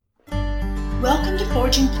Welcome to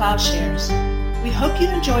Forging Plowshares. We hope you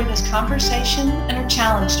enjoy this conversation and are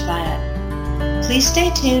challenged by it. Please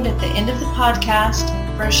stay tuned at the end of the podcast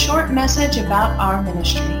for a short message about our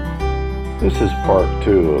ministry. This is part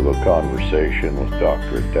 2 of a conversation with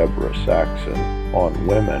Dr. Deborah Saxon on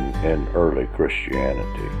women in early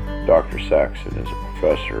Christianity. Dr. Saxon is a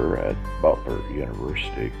professor at Butler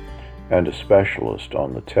University and a specialist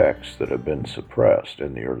on the texts that have been suppressed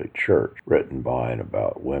in the early church, written by and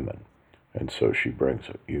about women. And so she brings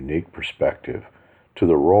a unique perspective to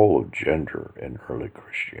the role of gender in early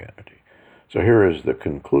Christianity. So here is the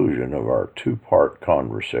conclusion of our 2-part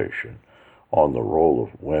conversation on the role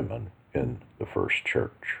of women in the first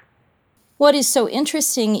church. What is so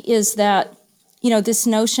interesting is that, this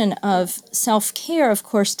notion of self-care, of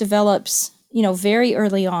course, develops, very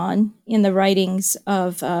early on in the writings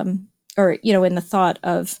of, in the thought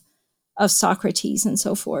of Socrates and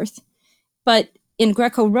so forth. But in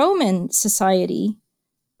Greco-Roman society,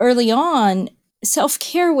 early on,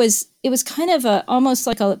 self-care was kind of almost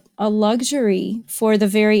like a luxury for the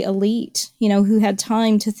very elite, who had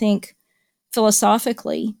time to think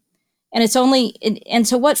philosophically. And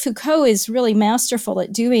so what Foucault is really masterful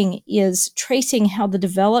at doing is tracing how the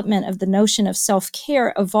development of the notion of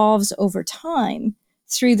self-care evolves over time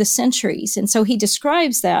through the centuries. And so he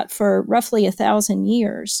describes that for roughly 1,000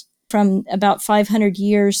 years, from about 500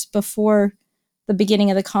 years before the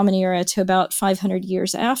beginning of the Common Era to about 500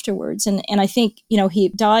 years afterwards. And I think, he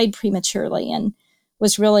died prematurely and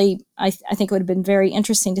was really, I think it would have been very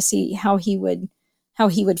interesting to see how he would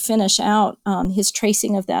finish out his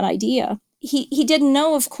tracing of that idea. He didn't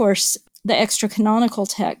know, of course, the extra-canonical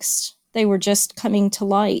texts. They were just coming to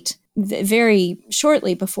light very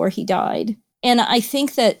shortly before he died. And I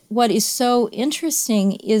think that what is so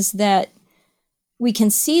interesting is that we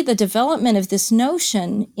can see the development of this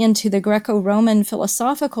notion into the Greco-Roman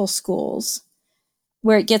philosophical schools,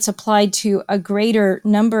 where it gets applied to a greater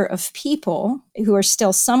number of people who are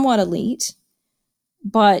still somewhat elite,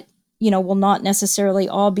 but will not necessarily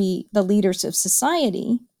all be the leaders of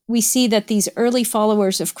society. We see that these early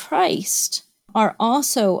followers of Christ are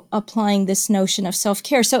also applying this notion of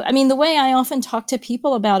self-care. So, the way I often talk to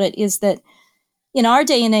people about it is that in our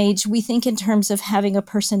day and age, we think in terms of having a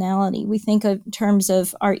personality. We think in terms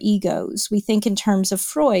of our egos. We think in terms of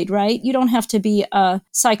Freud, right? You don't have to be a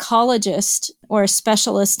psychologist or a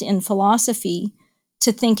specialist in philosophy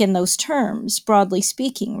to think in those terms, broadly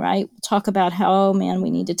speaking, right? We'll talk about how, we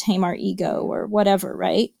need to tame our ego or whatever,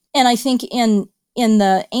 right? And I think in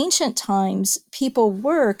the ancient times, people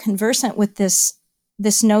were conversant with this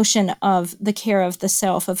notion of the care of the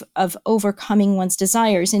self, of overcoming one's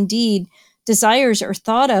desires. Indeed, desires are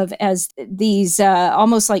thought of as these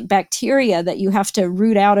almost like bacteria that you have to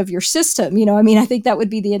root out of your system. I think that would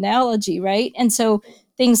be the analogy, right? And so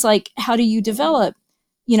things like, how do you develop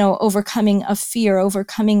overcoming of fear,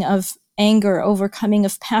 overcoming of anger, overcoming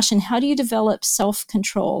of passion? How do you develop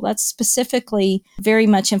self-control? That's specifically very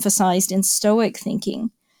much emphasized in Stoic thinking.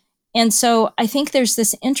 And so I think there's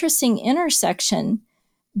this interesting intersection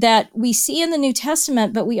that we see in the New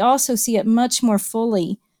Testament, but we also see it much more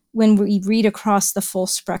fully when we read across the full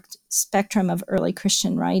spectrum of early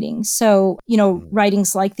Christian writings. So,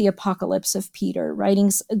 writings like the Apocalypse of Peter,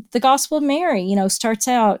 the Gospel of Mary, starts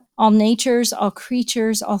out, all natures, all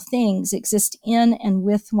creatures, all things exist in and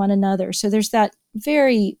with one another. So there's that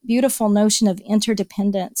very beautiful notion of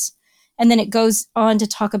interdependence. And then it goes on to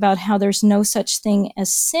talk about how there's no such thing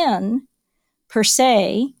as sin per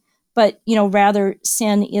se, but, rather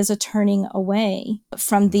sin is a turning away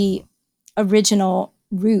from the original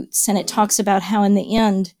roots. And it talks about how in the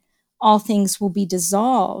end, all things will be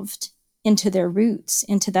dissolved into their roots,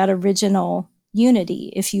 into that original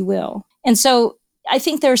unity, if you will. And so I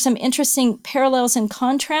think there are some interesting parallels and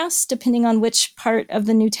contrasts depending on which part of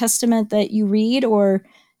the New Testament that you read or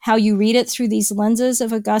how you read it through these lenses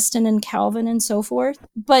of Augustine and Calvin and so forth.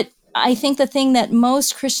 But I think the thing that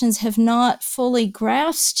most Christians have not fully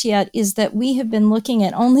grasped yet is that we have been looking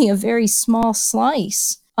at only a very small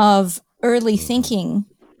slice of early thinking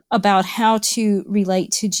about how to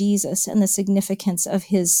relate to Jesus and the significance of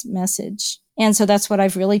his message. And so that's what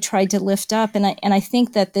I've really tried to lift up. And I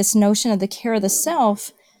think that this notion of the care of the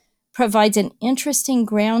self provides an interesting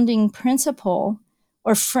grounding principle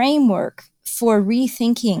or framework for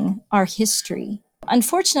rethinking our history.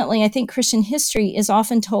 Unfortunately, I think Christian history is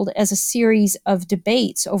often told as a series of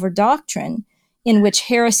debates over doctrine in which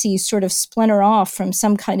heresies sort of splinter off from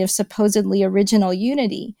some kind of supposedly original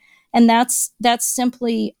unity. And that's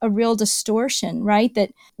simply a real distortion, right?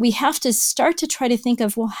 That we have to start to try to think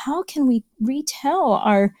of, well, how can we retell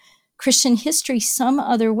our Christian history some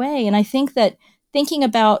other way? And I think that thinking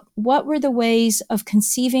about what were the ways of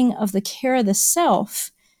conceiving of the care of the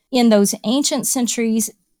self in those ancient centuries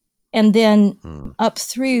and then up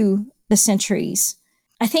through the centuries.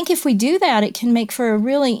 I think if we do that, it can make for a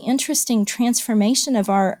really interesting transformation of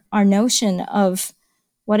our notion of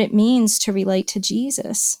what it means to relate to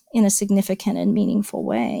Jesus in a significant and meaningful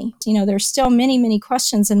way. You know, there's still many, many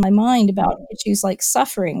questions in my mind about issues like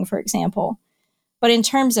suffering, for example. But in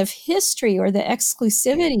terms of history or the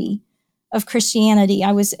exclusivity of Christianity,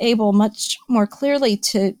 I was able much more clearly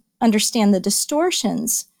to understand the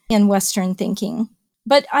distortions in Western thinking.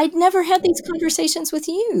 But I'd never had these conversations with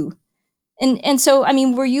you. And so, I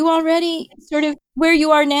mean, were you already sort of where you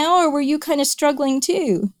are now, or were you kind of struggling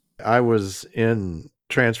too? I was in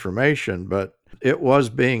transformation, but it was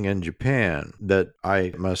being in Japan that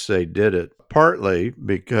I must say did it. Partly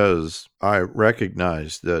because I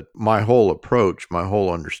recognized that my whole approach, my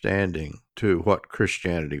whole understanding to what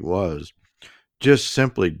Christianity was, just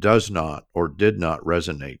simply does not or did not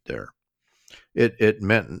resonate there. It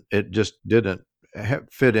meant it just didn't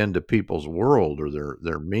fit into people's world or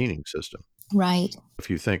their meaning system. Right. If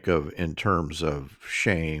you think of in terms of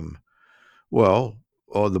shame, well,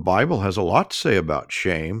 the Bible has a lot to say about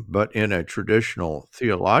shame, but in a traditional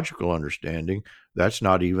theological understanding, that's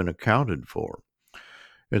not even accounted for.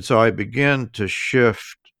 And so I began to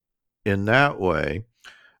shift in that way.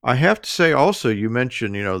 I have to say also, you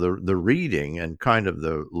mentioned, the reading and kind of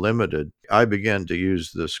the limited. I began to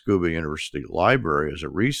use the Scuba University Library as a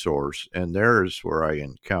resource, and there's where I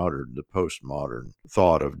encountered the postmodern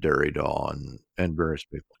thought of Derrida and various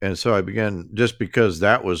people. And so I began, just because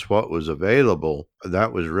that was what was available,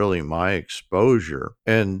 that was really my exposure.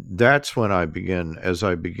 And that's when as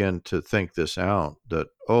I began to think this out, that,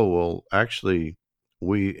 actually,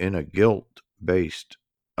 we, in a guilt-based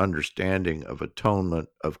understanding of atonement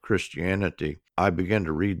of Christianity, I began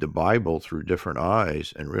to read the Bible through different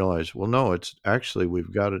eyes and realize, well, no, it's actually,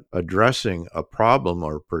 we've got it addressing a problem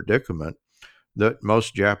or predicament that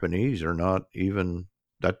most Japanese are not even,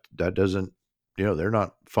 that doesn't, they're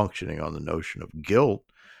not functioning on the notion of guilt.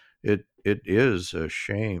 It is a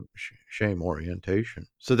shame orientation.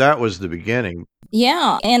 So that was the beginning.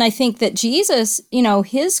 Yeah. And I think that Jesus,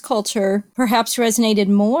 his culture perhaps resonated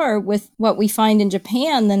more with what we find in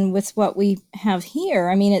Japan than with what we have here.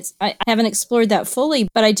 I mean, I haven't explored that fully,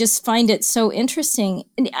 but I just find it so interesting.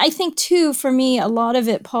 And I think too, for me, a lot of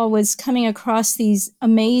it, Paul, was coming across these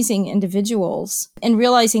amazing individuals and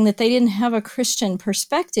realizing that they didn't have a Christian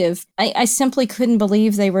perspective. I simply couldn't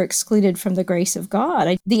believe they were excluded from the grace of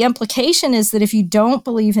God. The implication is that if you don't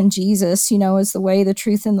believe in Jesus, as the way, the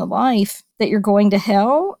truth, and the life, that you're going to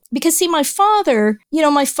hell. Because see, my father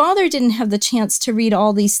didn't have the chance to read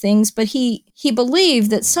all these things, but he believed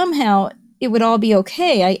that somehow it would all be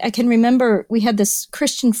okay. I can remember we had this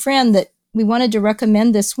Christian friend that we wanted to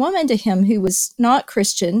recommend this woman to him who was not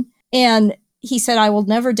Christian. And he said, I will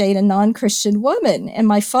never date a non-Christian woman. And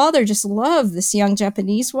my father just loved this young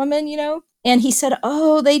Japanese woman, And he said,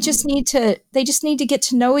 they just need to get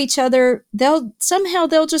to know each other. They'll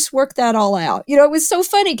just work that all out. It was so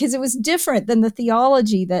funny because it was different than the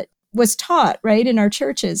theology that was taught, right, in our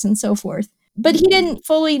churches and so forth. But he didn't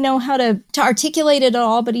fully know how to articulate it at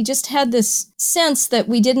all, but he just had this sense that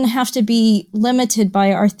we didn't have to be limited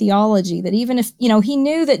by our theology, that even if, he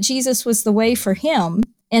knew that Jesus was the way for him,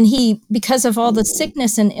 and he, because of all the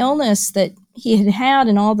sickness and illness that he had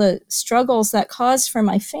and all the struggles that caused for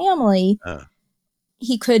my family,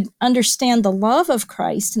 he could understand the love of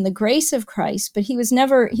Christ and the grace of Christ, but he was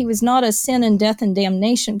not a sin and death and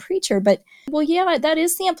damnation preacher. But, well, yeah, that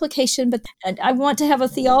is the implication, but I want to have a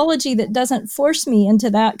theology that doesn't force me into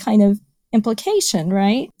that kind of implication,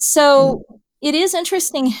 right? So it is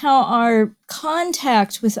interesting how our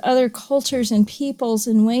contact with other cultures and peoples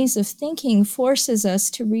and ways of thinking forces us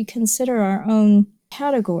to reconsider our own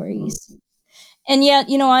categories. And yet,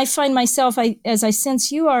 I find myself, as I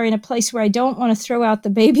sense you are, in a place where I don't want to throw out the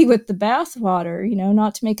baby with the bathwater,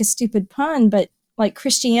 not to make a stupid pun, but like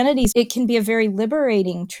Christianity, it can be a very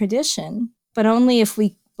liberating tradition, but only if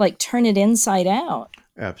we turn it inside out.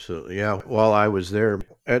 Absolutely, yeah. While I was there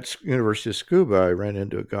at University of Scuba, I ran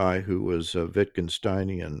into a guy who was a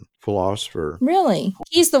Wittgensteinian philosopher. Really?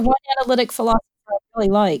 He's the one analytic philosopher I really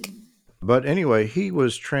like. But anyway, he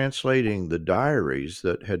was translating the diaries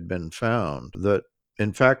that had been found that,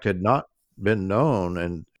 in fact, had not been known,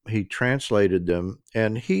 and he translated them,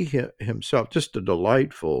 and he himself, just a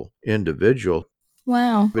delightful individual.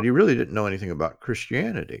 Wow. But he really didn't know anything about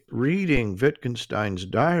Christianity. Reading Wittgenstein's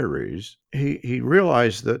diaries, he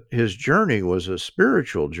realized that his journey was a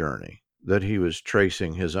spiritual journey. that he was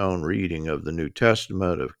tracing his own reading of the New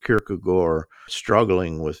Testament, of Kierkegaard,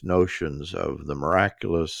 struggling with notions of the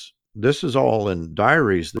miraculous. This is all in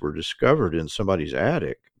diaries that were discovered in somebody's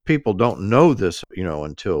attic. People don't know this,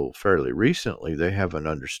 until fairly recently. They haven't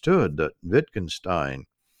understood that Wittgenstein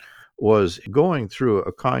was going through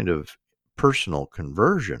a kind of personal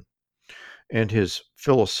conversion, and his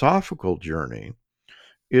philosophical journey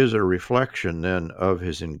is a reflection then of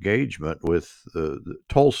his engagement with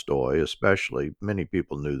Tolstoy, especially. Many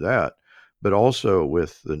people knew that, but also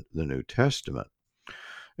with the New Testament.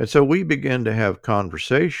 And so we began to have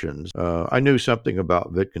conversations. I knew something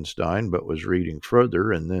about Wittgenstein, but was reading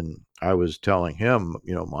further. And then I was telling him,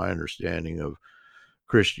 my understanding of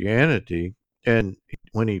Christianity. And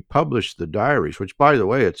when he published the diaries, which, by the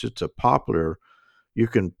way, it's a popular, you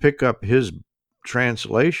can pick up his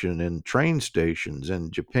translation in train stations in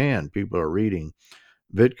Japan. People are reading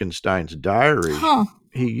Wittgenstein's diaries. Huh.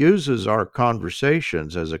 He uses our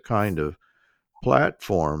conversations as a kind of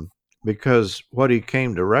platform, because what he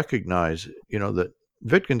came to recognize, that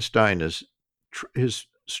Wittgenstein his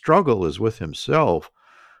struggle is with himself,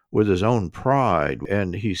 with his own pride,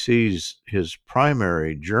 and he sees his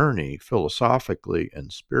primary journey philosophically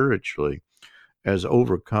and spiritually as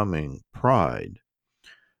overcoming pride,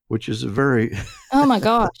 which is a very Oh my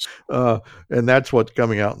gosh. and that's what's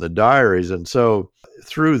coming out in the diaries. And so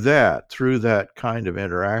through that kind of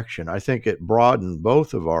interaction, I think it broadened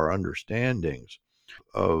both of our understandings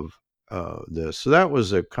of this. So that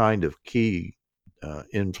was a kind of key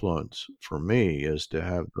influence for me, is to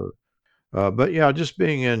have the but yeah, just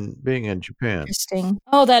being in Japan. Interesting.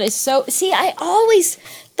 Oh, that is so. See, I always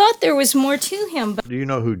thought there was more to him, but Do you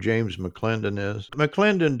know who James McClendon is?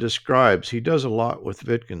 McClendon describes he does a lot with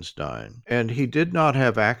Wittgenstein, and he did not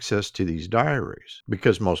have access to these diaries,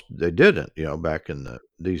 because they didn't, back in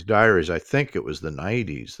these diaries. I think it was the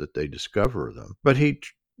 90s that they discover them. But he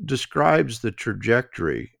describes the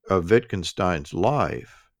trajectory of Wittgenstein's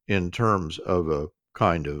life in terms of a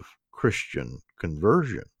kind of Christian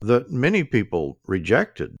conversion that many people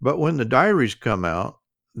rejected. But when the diaries come out,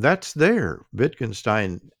 that's there.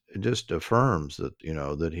 Wittgenstein just affirms that,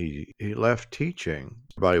 that he left teaching.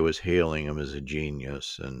 Everybody was hailing him as a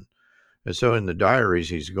genius. And so in the diaries,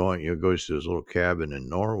 he's goes to his little cabin in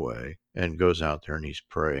Norway and goes out there and he's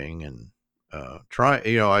praying and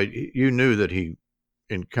you knew that he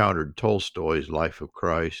encountered Tolstoy's Life of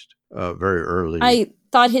Christ very early. I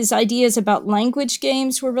thought his ideas about language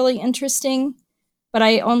games were really interesting, but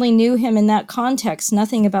I only knew him in that context,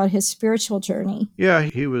 nothing about his spiritual journey. Yeah,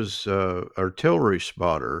 he was artillery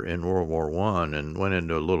spotter in World War I and went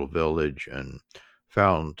into a little village and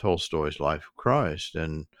found Tolstoy's Life of Christ.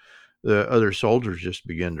 And the other soldiers just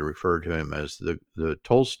began to refer to him as the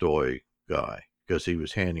Tolstoy guy, because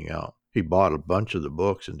he bought a bunch of the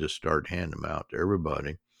books and just started handing them out to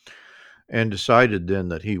everybody, and decided then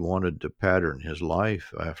that he wanted to pattern his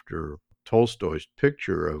life after Tolstoy's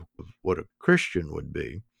picture of what a Christian would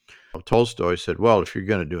be. Tolstoy said, well, if you're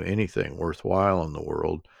going to do anything worthwhile in the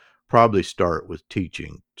world, probably start with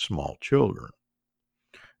teaching small children.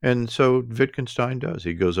 And so Wittgenstein does.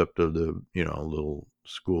 He goes up to the, little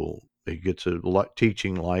school. He gets a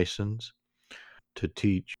teaching license to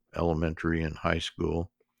teach elementary and high school.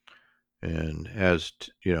 And has,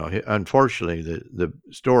 unfortunately, the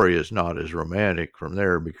story is not as romantic from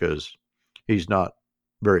there, because he's not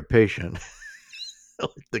very patient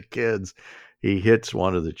with the kids. He hits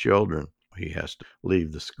one of the children. He has to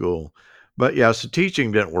leave the school. But yeah, so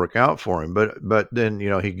teaching didn't work out for him. But then,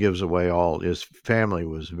 he gives away all. His family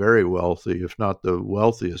was very wealthy, if not the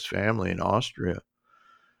wealthiest family in Austria.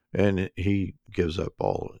 And he gives up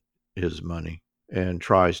all his money and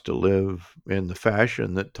tries to live in the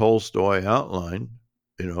fashion that Tolstoy outlined,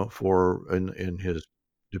 in his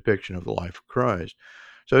depiction of the life of Christ.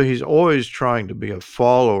 So he's always trying to be a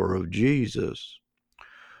follower of Jesus,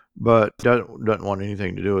 but doesn't want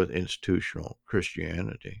anything to do with institutional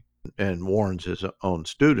Christianity, and warns his own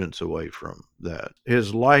students away from that.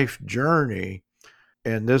 His life journey,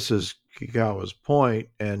 and this is Kagawa's point,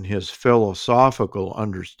 and his philosophical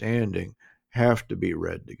understanding have to be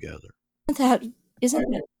read together. That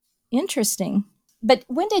isn't it interesting? But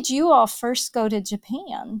when did you all first go to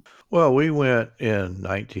Japan? Well, we went in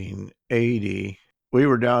 1980. We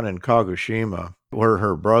were down in Kagoshima, where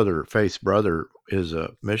her brother, Faith's brother, is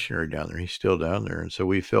a missionary down there. He's still down there. And so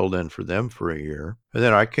we filled in for them for a year. And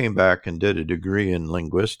then I came back and did a degree in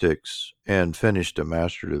linguistics and finished a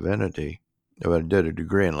Master of Divinity. I did a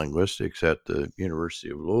degree in linguistics at the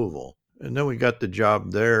University of Louisville. And then we got the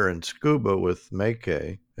job there in Tsukuba with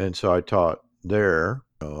Meike. And so I taught there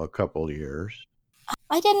a couple of years.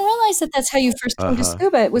 I didn't realize that that's how you first came to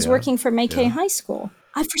scuba. It was Yeah. working for Mackay Yeah. High School.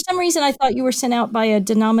 For some reason, I thought you were sent out by a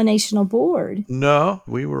denominational board. No,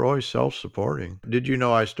 we were always self-supporting. Did you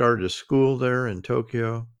know I started a school there in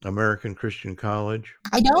Tokyo, American Christian College?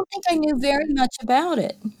 I don't think I knew very much about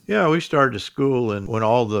it. Yeah, we started a school, and when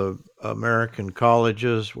all the American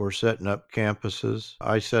colleges were setting up campuses,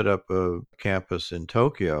 I set up a campus in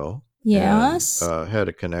Tokyo. Yes. And had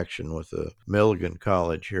a connection with the Milligan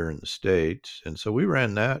College here in the States. And so we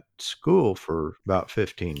ran that school for about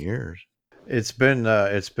 15 years. It's been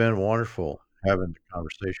wonderful having the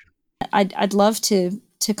conversation. I'd love to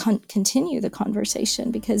continue the conversation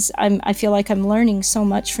because I feel like I'm learning so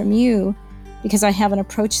much from you because I haven't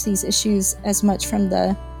approached these issues as much from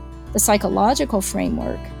the psychological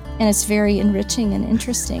framework. And it's very enriching and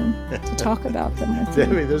interesting to talk about them with you.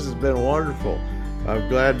 Debbie, this has been wonderful. I'm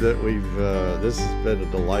glad that this has been a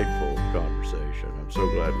delightful conversation. I'm so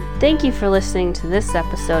glad Thank you for listening to this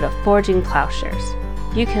episode of Forging Plowshares.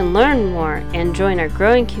 You can learn more and join our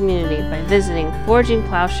growing community by visiting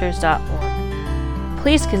forgingplowshares.org.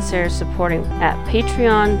 Please consider supporting at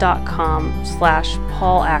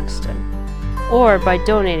patreon.com/Paul Axton or by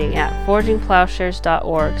donating at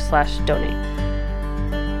forgingplowshares.org/donate.